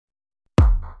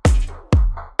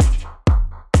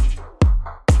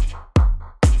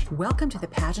Welcome to the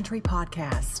Pageantry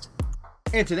Podcast.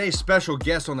 And today's special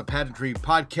guest on the Pageantry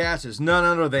Podcast is none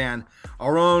other than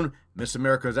our own Miss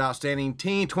America's Outstanding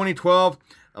Teen 2012,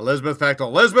 Elizabeth Fechtel.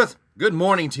 Elizabeth, good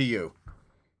morning to you.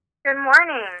 Good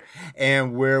morning.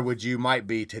 And where would you might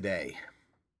be today?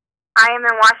 I am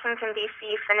in Washington,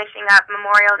 D.C., finishing up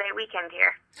Memorial Day weekend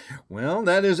here. Well,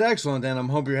 that is excellent, and I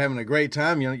hope you're having a great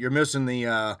time. You're missing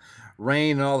the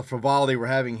rain and all the frivolity we're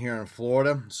having here in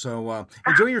Florida, so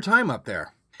enjoy your time up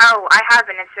there. Oh, I have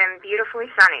been. It's been beautifully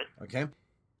sunny. Okay.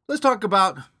 Let's talk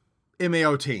about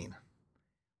MAO Teen.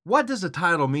 What does the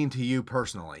title mean to you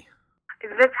personally?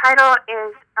 The title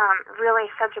is really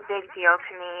such a big deal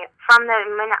to me. From the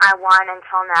minute I won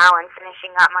until now and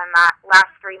finishing up my last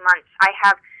 3 months, I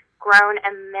have grown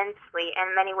immensely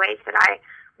in many ways that I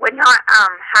would not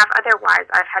have otherwise.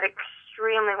 I've had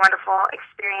extremely wonderful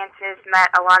experiences,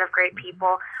 met a lot of great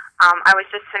people. I was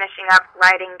just finishing up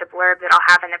writing the blurb that I'll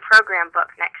have in the program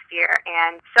book next year,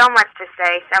 and so much to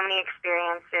say, so many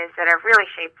experiences that have really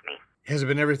shaped me. Has it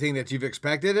been everything that you've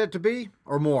expected it to be,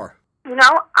 or more? You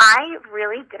know, I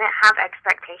really didn't have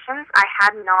expectations. I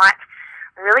had not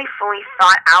really fully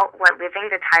thought out what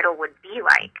living the title would be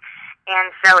like.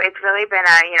 And so it's really been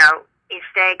each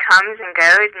day comes and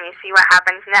goes and you see what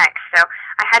happens next. So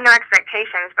I had no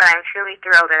expectations, but I'm truly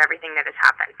thrilled at everything that has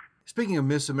happened. Speaking of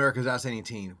Miss America's Outstanding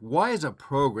Teen, why is a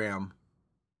program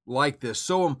like this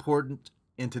so important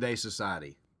in today's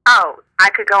society? Oh, I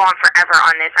could go on forever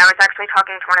on this. I was actually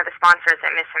talking to one of the sponsors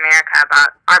at Miss America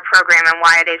about our program and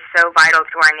why it is so vital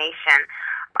to our nation.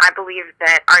 I believe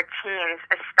that our teens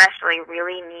especially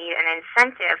really need an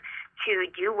incentive to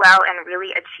do well and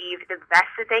really achieve the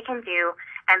best that they can do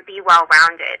and be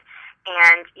well-rounded.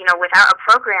 And, without a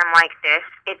program like this,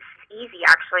 it's easy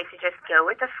actually to just go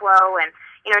with the flow and,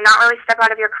 not really step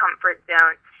out of your comfort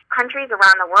zone. Countries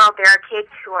around the world, there are kids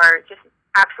who are just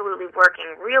absolutely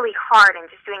working really hard and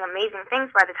just doing amazing things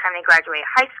by the time they graduate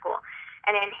high school.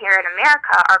 And in here in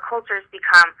America, our culture's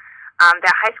become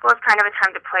that high school is kind of a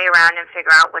time to play around and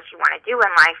figure out what you want to do in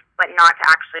life, but not to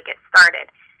actually get started.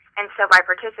 And so by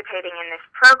participating in this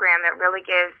program, it really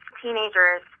gives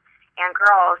teenagers and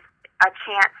girls a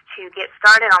chance to get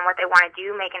started on what they want to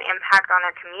do, make an impact on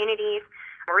their communities,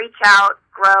 reach out,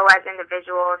 grow as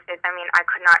individuals. I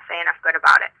could not say enough good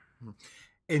about it.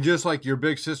 And just like your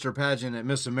big sister pageant at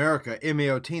Miss America,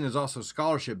 MAO Teen is also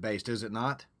scholarship-based, is it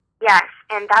not? Yes,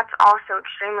 and that's also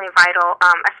extremely vital,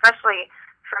 especially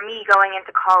for me going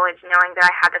into college, knowing that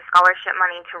I had the scholarship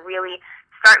money to really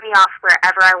start me off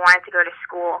wherever I wanted to go to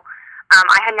school.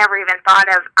 I had never even thought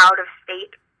of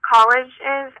out-of-state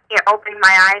colleges. It opened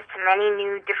my eyes to many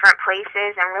new different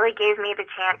places and really gave me the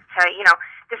chance to,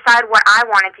 decide what I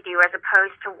wanted to do as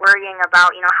opposed to worrying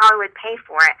about, how I would pay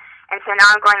for it. And so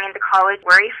now I'm going into college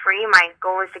worry-free. My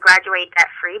goal is to graduate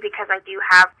debt-free because I do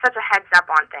have such a heads up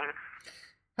on things.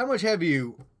 How much have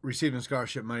you received in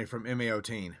scholarship money from MAO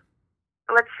Teen?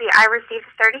 Let's see, I received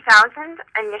 $30,000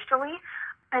 initially,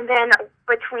 and then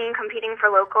between competing for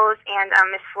locals and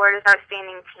Miss Florida's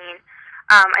Outstanding Teen,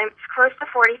 it's close to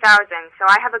 $40,000, so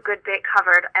I have a good bit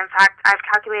covered. In fact, I've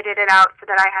calculated it out so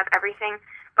that I have everything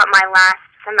but my last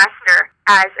semester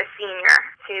as a senior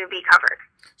to be covered.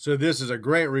 So this is a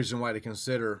great reason why to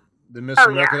consider the Miss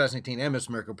America Outstanding Teen and Miss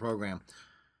America program.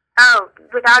 Oh,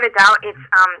 without a doubt, it's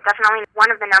definitely one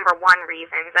of the number one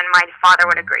reasons, and my father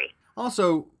would agree.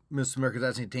 Also, Miss America's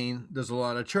Outstanding Teen does a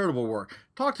lot of charitable work.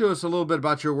 Talk to us a little bit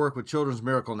about your work with Children's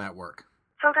Miracle Network.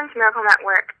 Children's Miracle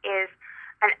Network is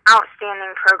an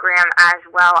outstanding program as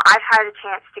well. I've had a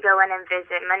chance to go in and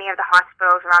visit many of the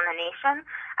hospitals around the nation,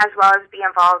 as well as be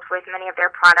involved with many of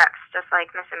their products, just like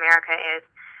Miss America is.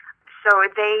 So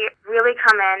they really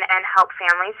come in and help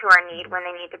families who are in need when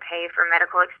they need to pay for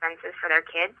medical expenses for their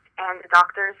kids, and the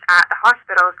doctors at the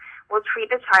hospitals will treat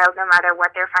the child no matter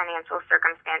what their financial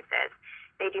circumstances.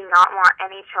 They do not want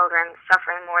any children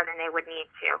suffering more than they would need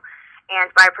to. And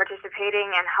by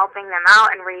participating and helping them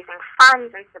out and raising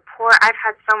funds and support, I've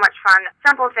had so much fun.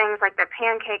 Simple things like the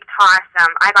pancake toss.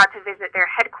 I got to visit their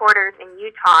headquarters in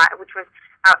Utah, which was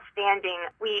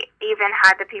outstanding. We even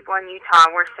had the people in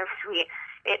Utah were so sweet.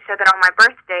 It's so that on my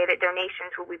birthday that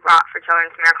donations will be brought for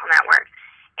Children's Miracle Network.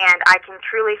 And I can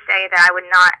truly say that I would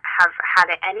not have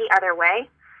had it any other way.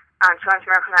 Children's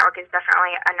Miracle Network is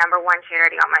definitely a number one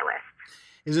charity on my list.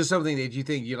 Is this something that you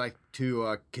think you'd like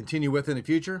to continue with in the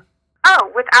future?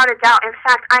 Oh, without a doubt. In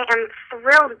fact, I am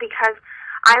thrilled because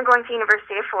I'm going to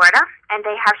University of Florida, and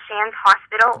they have Shands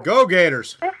Hospital. Go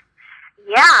Gators!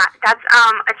 Yeah, that's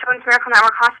a Children's Miracle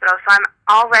Network hospital, so I'm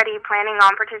already planning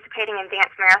on participating in Dance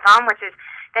Marathon, which is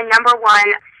the number one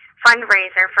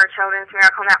fundraiser for Children's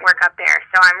Miracle Network up there,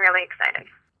 so I'm really excited.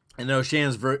 I know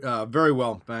Shannon's very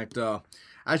well. In fact, I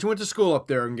actually went to school up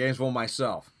there in Gainesville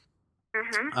myself,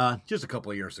 just a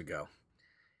couple of years ago.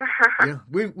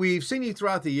 We've seen you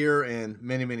throughout the year in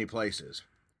many, many places.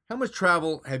 How much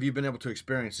travel have you been able to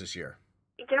experience this year?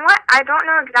 You know what? I don't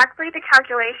know exactly the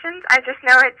calculations. I just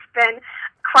know it's been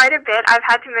quite a bit. I've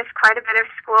had to miss quite a bit of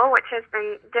school, which has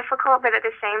been difficult, but at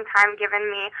the same time given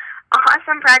me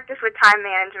awesome practice with time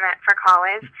management for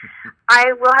college.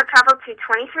 I will have traveled to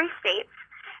 23 states,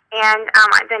 and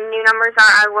the new numbers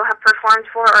are I will have performed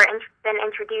for or been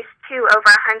introduced to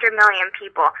over 100 million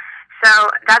people. So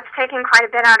that's taken quite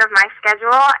a bit out of my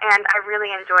schedule, and I really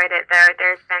enjoyed it, though.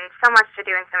 There's been so much to do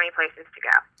and so many places to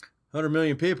go. 100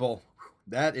 million people.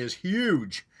 That is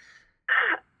huge.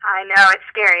 I know. It's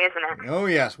scary, isn't it? Oh,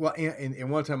 yes. Well, and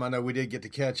one time I know we did get to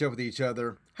catch up with each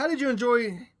other. How did you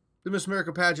enjoy the Miss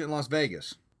America pageant in Las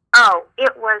Vegas? Oh,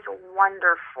 it was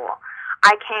wonderful.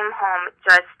 I came home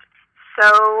just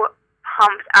so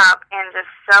pumped up and just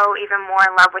so even more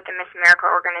in love with the Miss America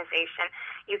organization.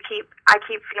 I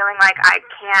keep feeling like I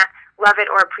can't love it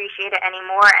or appreciate it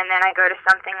anymore, and then I go to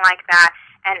something like that,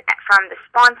 and from the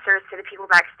sponsors to the people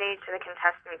backstage to the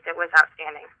contestants, it was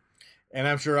outstanding. And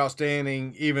I'm sure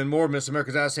outstanding, even more Miss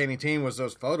America's outstanding team was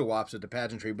those photo ops at the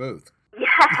pageantry booth.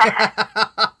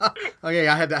 Yeah. Okay,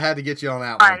 I had to get you on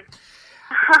that one.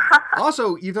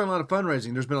 Also, you've done a lot of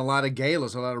fundraising. There's been a lot of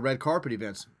galas, a lot of red carpet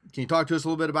events. Can you talk to us a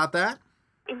little bit about that?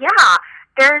 Yeah.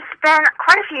 There's been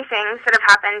quite a few things that have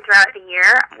happened throughout the year.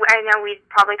 I know we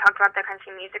probably talked about the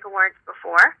Country Music Awards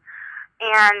before.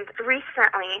 And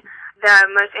recently, the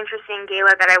most interesting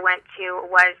gala that I went to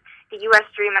was the U.S.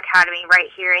 Dream Academy right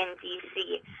here in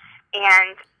D.C.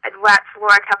 And that's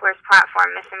Laura Kepler's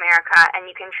platform, Miss America, and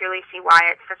you can truly see why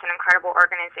it's such an incredible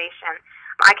organization.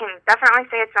 I can definitely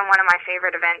say it's been one of my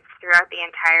favorite events throughout the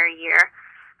entire year.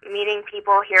 Meeting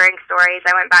people, hearing stories,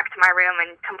 I went back to my room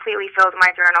and completely filled my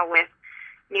journal with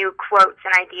new quotes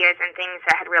and ideas and things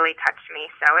that had really touched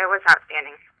me. So it was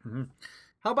outstanding. Mm-hmm.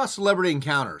 How about celebrity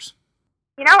encounters?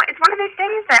 You know, it's one of those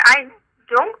things that I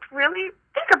don't really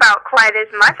think about quite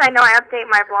as much. I know I update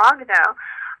my blog, though,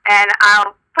 and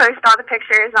I'll post all the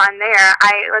pictures on there.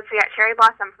 Let's see, at Cherry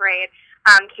Blossom Parade,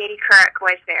 Katie Couric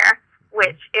was there,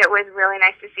 which it was really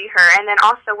nice to see her. And then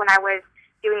also when I was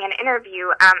doing an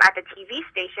interview at the TV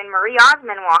station, Marie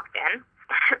Osmond walked in.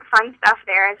 Fun stuff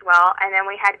there as well. And then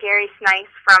we had Gary Snice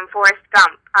from Forrest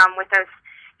Gump with us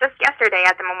just yesterday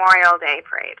at the Memorial Day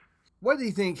Parade. What do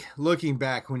you think, looking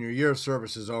back when your year of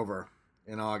service is over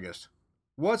in August,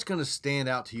 what's going to stand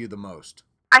out to you the most?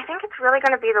 I think it's really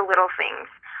going to be the little things.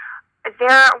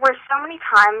 There were so many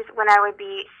times when I would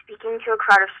be speaking to a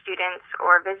crowd of students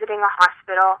or visiting a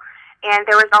hospital, and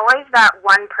there was always that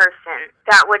one person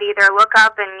that would either look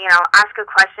up and, ask a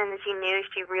question that you knew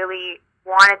she really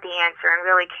wanted the answer and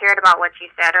really cared about what you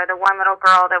said, or the one little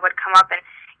girl that would come up and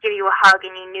give you a hug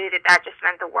and you knew that just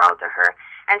meant the world to her.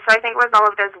 And so I think it was all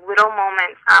of those little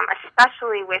moments,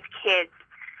 especially with kids,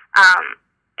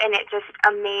 and it just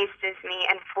amazes me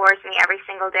and floors me every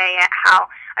single day at how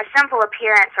a simple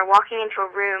appearance or walking into a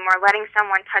room or letting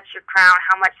someone touch your crown,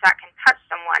 how much that can touch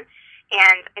someone.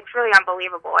 And it's really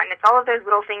unbelievable. And it's all of those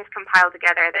little things compiled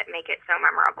together that make it so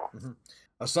memorable. Mm-hmm.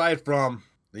 Aside from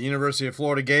the University of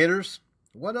Florida Gators,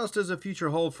 what else does the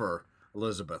future hold for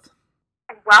Elizabeth?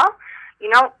 Well,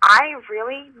 I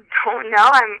really don't know.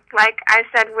 Like I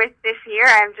said, with this year,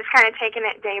 I'm just kind of taking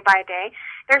it day by day.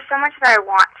 There's so much that I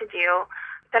want to do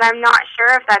that I'm not sure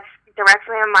if that's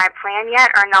directly in my plan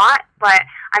yet or not, but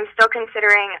I'm still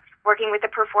considering working with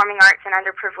the performing arts in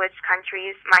underprivileged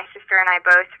countries. My sister and I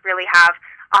both really have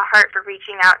a heart for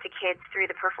reaching out to kids through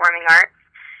the performing arts.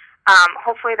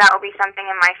 Hopefully that will be something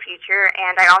in my future,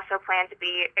 and I also plan to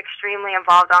be extremely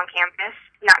involved on campus.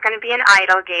 Not going to be an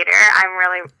idle gator. I'm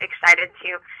really excited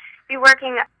to be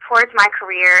working towards my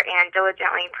career and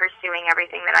diligently pursuing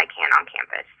everything that I can on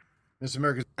campus. Miss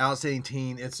America's outstanding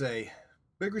teen, it's a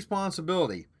big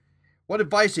responsibility. What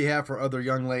advice do you have for other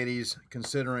young ladies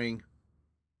considering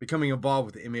becoming involved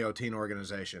with the MEO Teen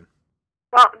organization?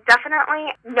 Well,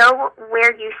 definitely know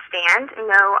where you stand,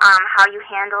 know how you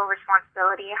handle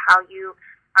responsibility, how you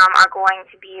are going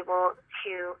to be able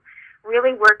to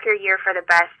really work your year for the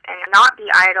best and not be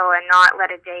idle and not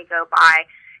let a day go by.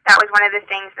 That was one of the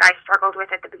things that I struggled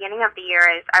with at the beginning of the year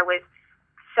is I was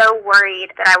so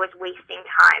worried that I was wasting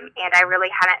time, and I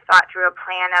really hadn't thought through a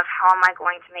plan of how am I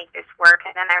going to make this work.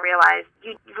 And then I realized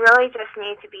you really just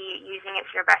need to be using it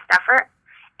to your best effort,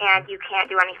 and you can't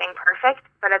do anything perfect,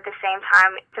 but at the same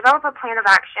time, develop a plan of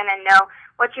action and know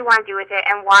what you want to do with it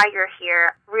and why you're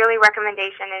here. Really,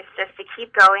 recommendation is just to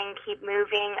keep going, keep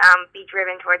moving, be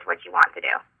driven towards what you want to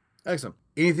do. Excellent.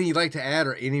 Anything you'd like to add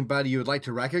or anybody you would like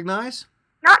to recognize?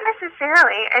 Not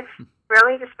necessarily. It's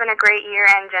really just been a great year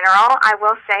in general. I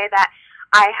will say that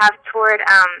I have toured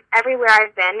everywhere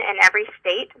I've been in every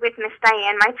state with Miss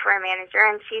Diane, my tour manager,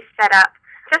 and she's set up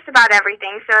just about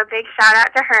everything. So a big shout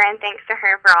out to her and thanks to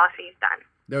her for all she's done.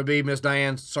 That would be Miss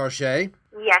Diane Sarche.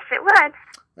 Yes, it would.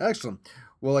 Excellent.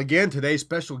 Well, again, today's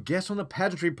special guest on the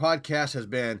Pageantry Podcast has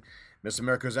been Miss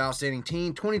America's Outstanding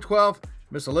Teen 2012,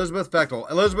 Miss Elizabeth Fechtel.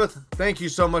 Elizabeth, thank you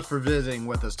so much for visiting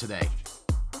with us today.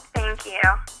 Thank you.